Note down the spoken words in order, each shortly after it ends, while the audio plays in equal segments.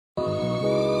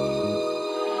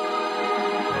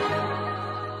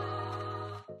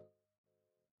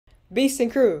Beast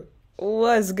and crew,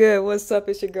 what's good? What's up?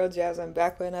 It's your girl Jazz. I'm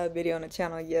back with another video on the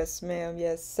channel. Yes, ma'am.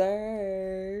 Yes,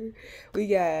 sir. We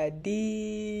got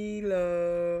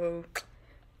dlow.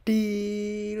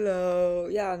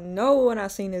 Dlow. Y'all know when I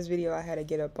seen this video, I had to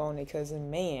get up on it because,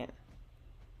 man,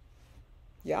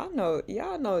 y'all know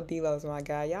dlow's my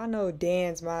guy. Y'all know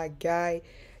Dan's my guy.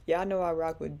 Y'all know I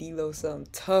rock with dlow something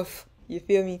tough. You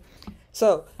feel me?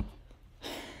 So,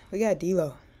 we got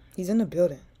dlow. He's in the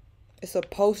building. It's a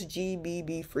post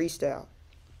GBB freestyle.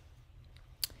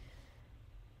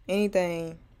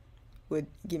 Anything would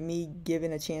get me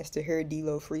given a chance to hear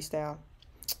dlow freestyle,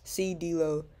 see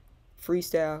dlow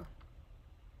freestyle.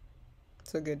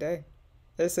 It's a good day.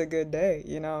 It's a good day,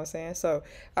 you know what I'm saying? So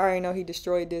I already know he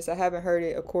destroyed this. I haven't heard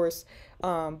it, of course,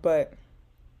 but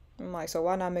I'm like, so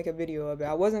why not make a video of it?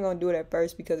 I wasn't gonna do it at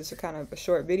first because it's a kind of a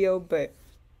short video, but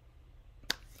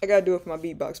I gotta do it for my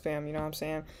beatbox fam, you know what I'm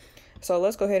saying? So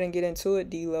let's go ahead and get into it,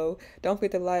 dlow. Don't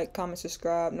forget to like, comment,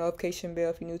 subscribe, notification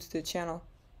bell if you're new to the channel.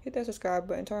 Hit that subscribe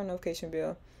button, turn on notification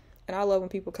bell. And I love when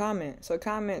people comment. So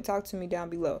comment, talk to me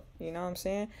down below. You know what I'm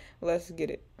saying? Let's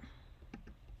get it.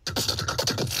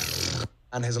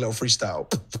 And here's a little freestyle.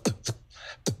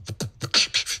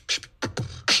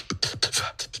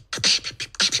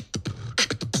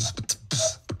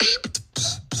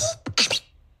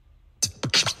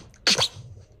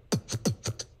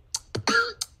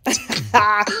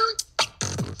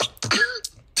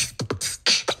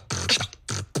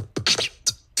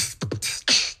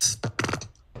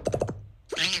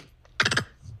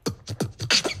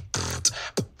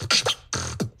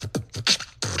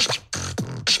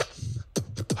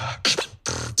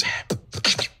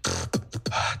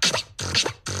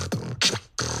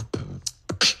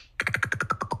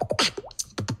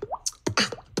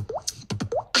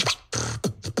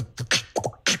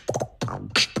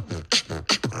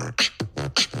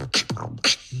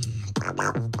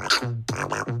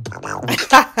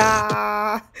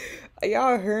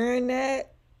 Y'all hearing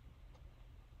that?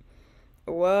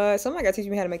 What? Somebody gotta teach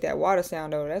me how to make that water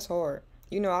sound though. That's hard.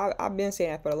 You know, I've been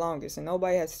saying that for the longest and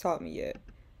nobody has taught me yet.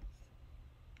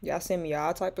 Y'all send me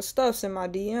all type of stuffs in my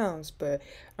DMs, but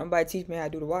nobody teach me how to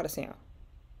do the water sound.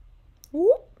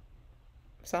 Whoop.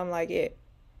 Something like it.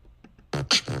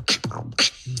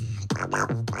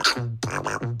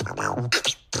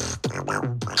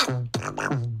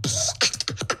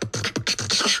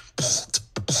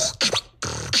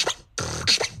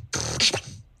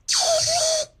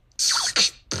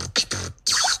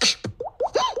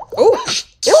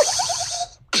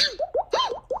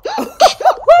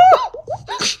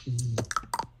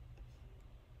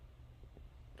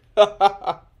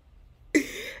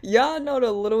 Y'all know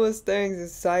the littlest things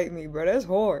excite me, bro. That's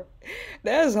hard.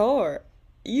 That's hard.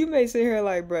 You may sit here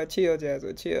like, bro, chill,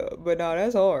 Jasmine, chill. But no,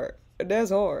 that's hard.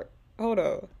 That's hard. Hold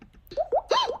on.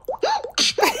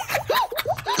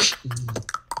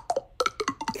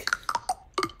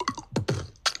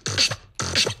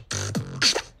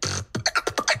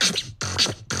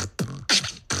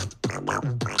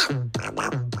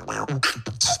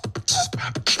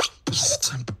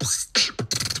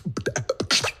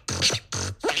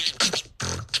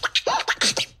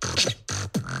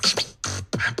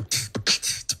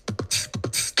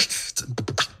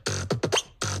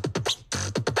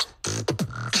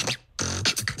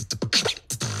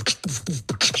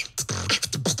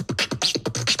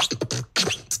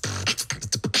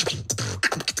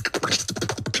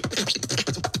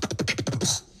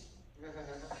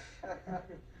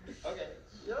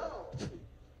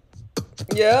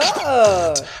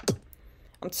 Yeah.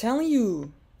 I'm telling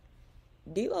you,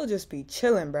 dlow just be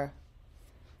chilling, bruh.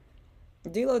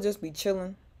 Dlow just be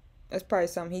chilling. That's probably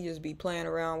something he just be playing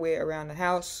around with around the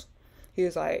house. He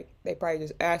was like, they probably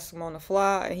just asked him on the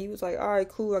fly, and he was like, all right,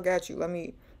 cool, I got you. Let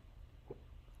me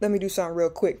do something real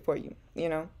quick for you, you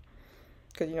know?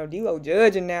 Because, you know, dlow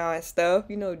judging now and stuff.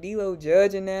 You know, dlow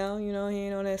judging now. You know, he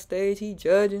ain't on that stage, he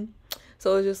judging.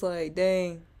 So it's just like,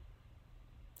 dang,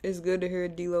 it's good to hear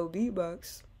dlow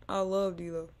beatbox. I love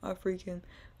dlow. I freaking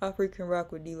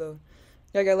rock with dlow.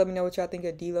 Y'all gotta let me know what y'all think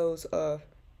of dlow's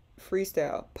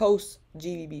freestyle, post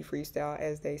GBB freestyle,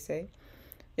 as they say.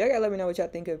 Y'all gotta let me know what y'all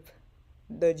think of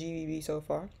the GBB so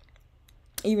far.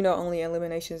 Even though only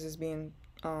eliminations is being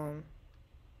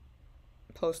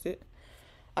posted,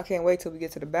 I can't wait till we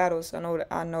get to the battles. I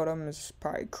know them is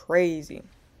probably crazy,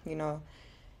 you know.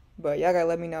 But y'all gotta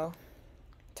let me know.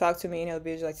 Talk to me in other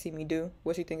videos you'd like to see me do.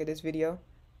 What you think of this video?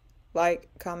 Like,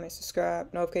 comment,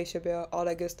 subscribe, notification bell, all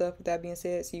that good stuff. With that being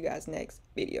said, see you guys next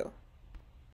video.